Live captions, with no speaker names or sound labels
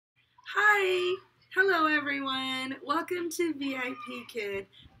Hi! Hello everyone! Welcome to VIPKID.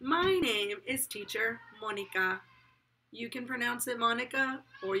 My name is Teacher Monica. You can pronounce it Monica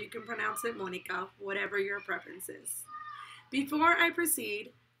or you can pronounce it Monica, whatever your preference is. Before I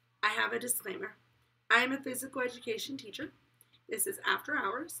proceed, I have a disclaimer. I am a physical education teacher. This is after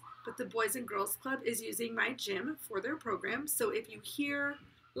hours, but the Boys and Girls Club is using my gym for their program, so if you hear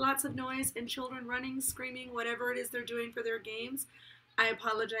lots of noise and children running, screaming, whatever it is they're doing for their games, I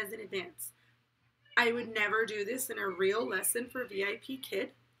apologize in advance. I would never do this in a real lesson for VIPKID,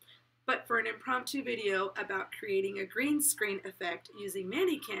 but for an impromptu video about creating a green screen effect using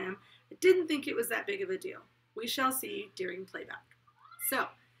ManyCam, I didn't think it was that big of a deal. We shall see during playback. So,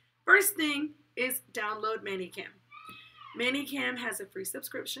 first thing is download ManyCam. ManyCam has a free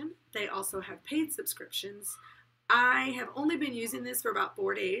subscription. They also have paid subscriptions. I have only been using this for about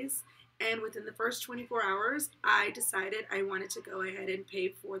 4 days, and within the first 24 hours, I decided I wanted to go ahead and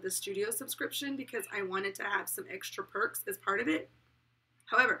pay for the studio subscription because I wanted to have some extra perks as part of it.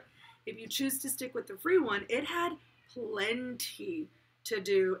 However, if you choose to stick with the free one, it had plenty to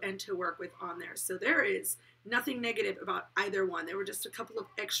do and to work with on there. So there is nothing negative about either one. There were just a couple of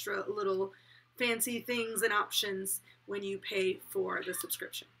extra little fancy things and options when you pay for the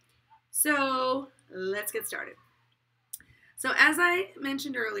subscription. So let's get started. So as I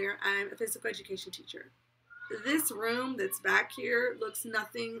mentioned earlier, I'm a physical education teacher. This room that's back here looks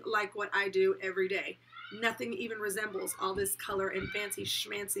nothing like what I do every day. Nothing even resembles all this color and fancy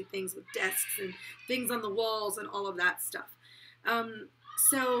schmancy things with desks and things on the walls and all of that stuff.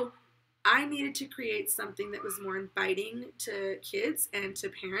 So I needed to create something that was more inviting to kids and to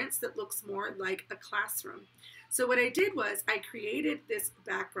parents that looks more like a classroom. So what I did was I created this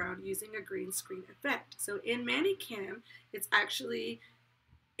background using a green screen effect. So in ManyCam, it's actually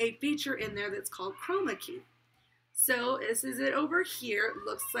a feature in there that's called Chroma Key. So this is it over here. It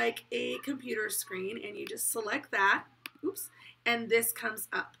looks like a computer screen, and you just select that, oops, and this comes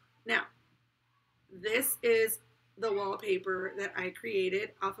up. Now, this is the wallpaper that I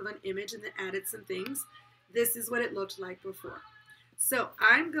created off of an image and then added some things. This is what it looked like before. So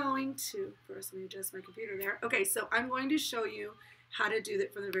I'm going to, first let me adjust my computer there. Okay, so I'm going to show you how to do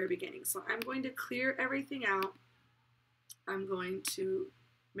that from the very beginning. So I'm going to clear everything out. I'm going to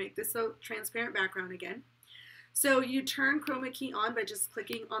make this a transparent background again. So you turn Chroma Key on by just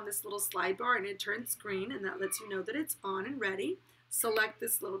clicking on this little slide bar and it turns green, and that lets you know that it's on and ready. Select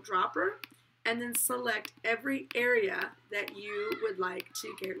this little dropper and then select every area that you would like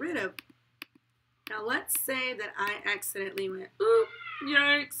to get rid of. Now let's say that I accidentally went, oop,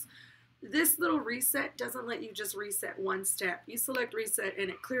 yikes. This little reset doesn't let you just reset one step. You select reset and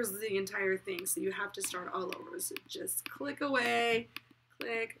it clears the entire thing, so you have to start all over. So just click away,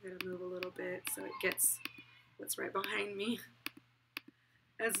 click, I'm gonna move a little bit so it gets what's right behind me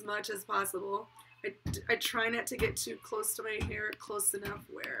as much as possible. I try not to get too close to my hair, close enough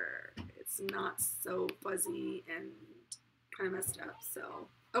where it's not so fuzzy and kind of messed up. So,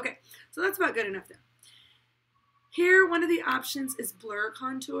 okay, so that's about good enough there. Here, one of the options is blur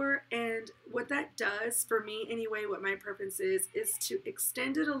contour, and what that does, for me anyway, what my preference is to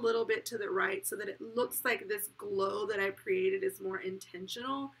extend it a little bit to the right so that it looks like this glow that I've created is more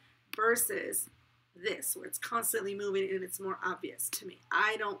intentional versus this, where it's constantly moving and it's more obvious to me.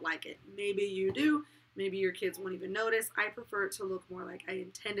 I don't like it. Maybe you do. Maybe your kids won't even notice. I prefer it to look more like I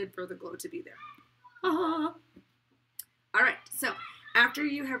intended for the glow to be there. All right, so after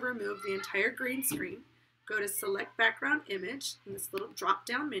you have removed the entire green screen, go to Select Background Image in this little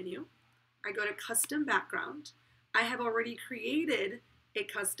drop-down menu. I go to Custom Background. I have already created a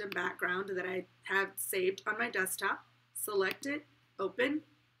custom background that I have saved on my desktop. Select it, open.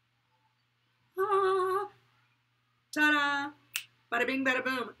 Ta-da! Bada bing, bada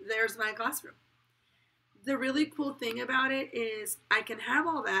boom. There's my classroom. The really cool thing about it is I can have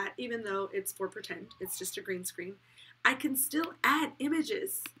all that, even though it's for pretend. It's just a green screen. I can still add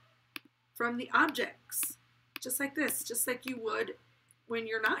images from the objects, just like this, just like you would when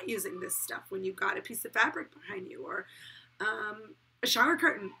you're not using this stuff, when you've got a piece of fabric behind you or a shower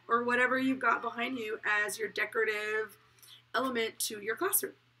curtain or whatever you've got behind you as your decorative element to your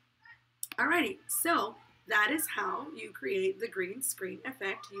classroom. Alrighty, so that is how you create the green screen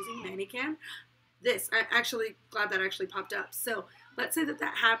effect using ManyCam. I'm actually glad that actually popped up. So let's say that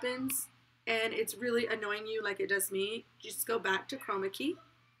that happens and it's really annoying you like it does me. Just go back to Chroma Key,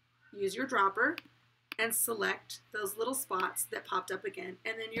 use your dropper, and select those little spots that popped up again,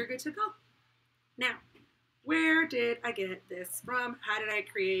 and then you're good to go. Now, where did I get this from? How did I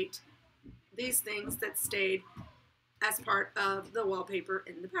create these things that stayed as part of the wallpaper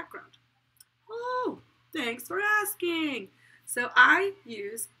in the background? Oh, thanks for asking. So I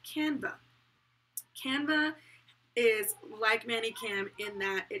use Canva. Canva is like ManyCam in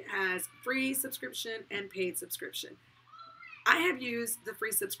that it has free subscription and paid subscription. I have used the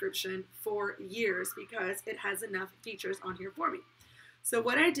free subscription for years because it has enough features on here for me. So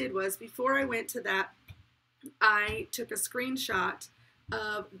what I did was, before I went to that, I took a screenshot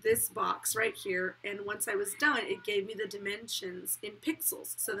of this box right here, and once I was done, it gave me the dimensions in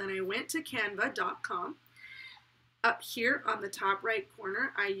pixels. So then I went to canva.com. Up here on the top right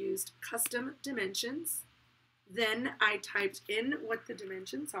corner, I used custom dimensions. Then I typed in what the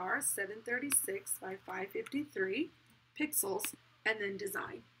dimensions are, 736 by 553 pixels, and then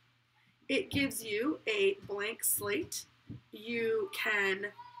design. It gives you a blank slate. You can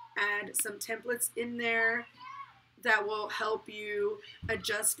add some templates in there that will help you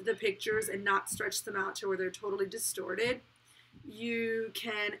adjust the pictures and not stretch them out to where they're totally distorted. You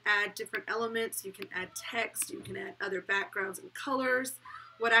can add different elements, you can add text, you can add other backgrounds and colors.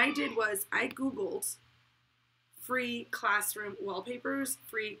 What I did was I Googled free classroom wallpapers,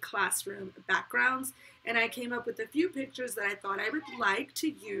 free classroom backgrounds, and I came up with a few pictures that I thought I would like to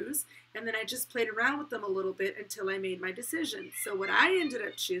use, and then I just played around with them a little bit until I made my decision. So what I ended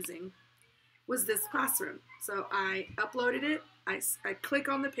up choosing was this classroom. So I uploaded it, I click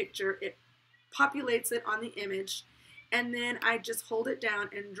on the picture, it populates it on the image, and then I just hold it down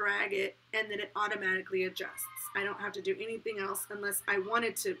and drag it, and then it automatically adjusts. I don't have to do anything else unless I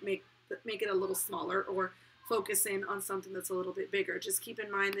wanted to make it a little smaller or focus in on something that's a little bit bigger. Just keep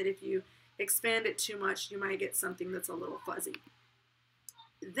in mind that if you expand it too much, you might get something that's a little fuzzy.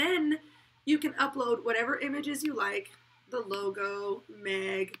 Then you can upload whatever images you like, the logo,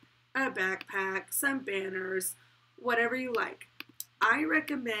 Meg, a backpack, some banners, whatever you like. I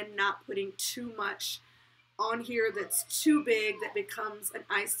recommend not putting too much on here that's too big, that becomes an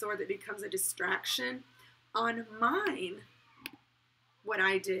eyesore, that becomes a distraction. On mine, what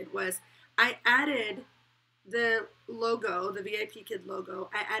I did was I added the logo, the VIPKID logo.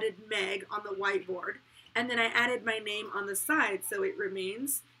 I added Meg on the whiteboard, and then I added my name on the side so it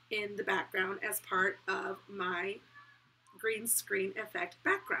remains in the background as part of my green screen effect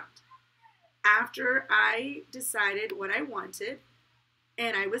background. After I decided what I wanted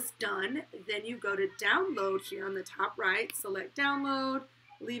and I was done, then you go to download here on the top right, select download,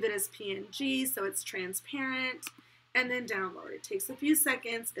 leave it as PNG so it's transparent, and then download. It takes a few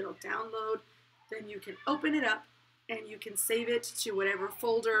seconds, it'll download, then you can open it up and you can save it to whatever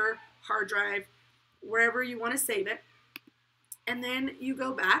folder, hard drive, wherever you want to save it. And then you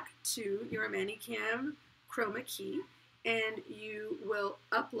go back to your ManyCam Chroma Key and you will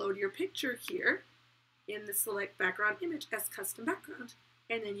upload your picture here in the select background image as custom background.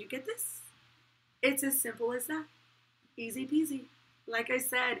 And then you get this. It's as simple as that. Easy peasy. Like I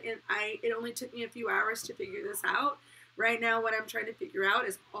said, it only took me a few hours to figure this out. Right now, what I'm trying to figure out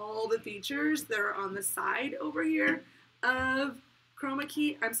is all the features that are on the side over here of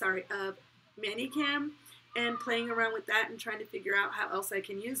of ManyCam, and playing around with that and trying to figure out how else I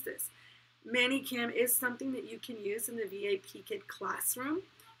can use this. ManyCam is something that you can use in the VIPKID classroom.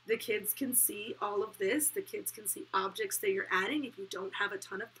 The kids can see all of this. The kids can see objects that you're adding if you don't have a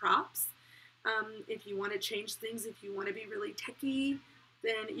ton of props. If you want to change things, if you want to be really techie,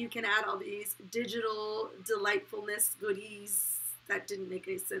 then you can add all these digital delightfulness goodies. That didn't make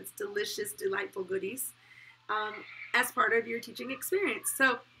any sense. Delicious, delightful goodies as part of your teaching experience.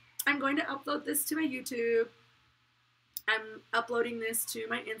 So I'm going to upload this to my YouTube. I'm uploading this to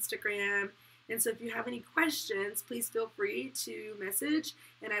my Instagram. And so if you have any questions, please feel free to message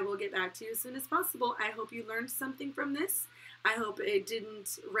and I will get back to you as soon as possible. I hope you learned something from this. I hope it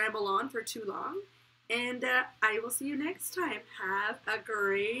didn't ramble on for too long. And I will see you next time. Have a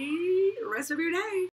great rest of your day.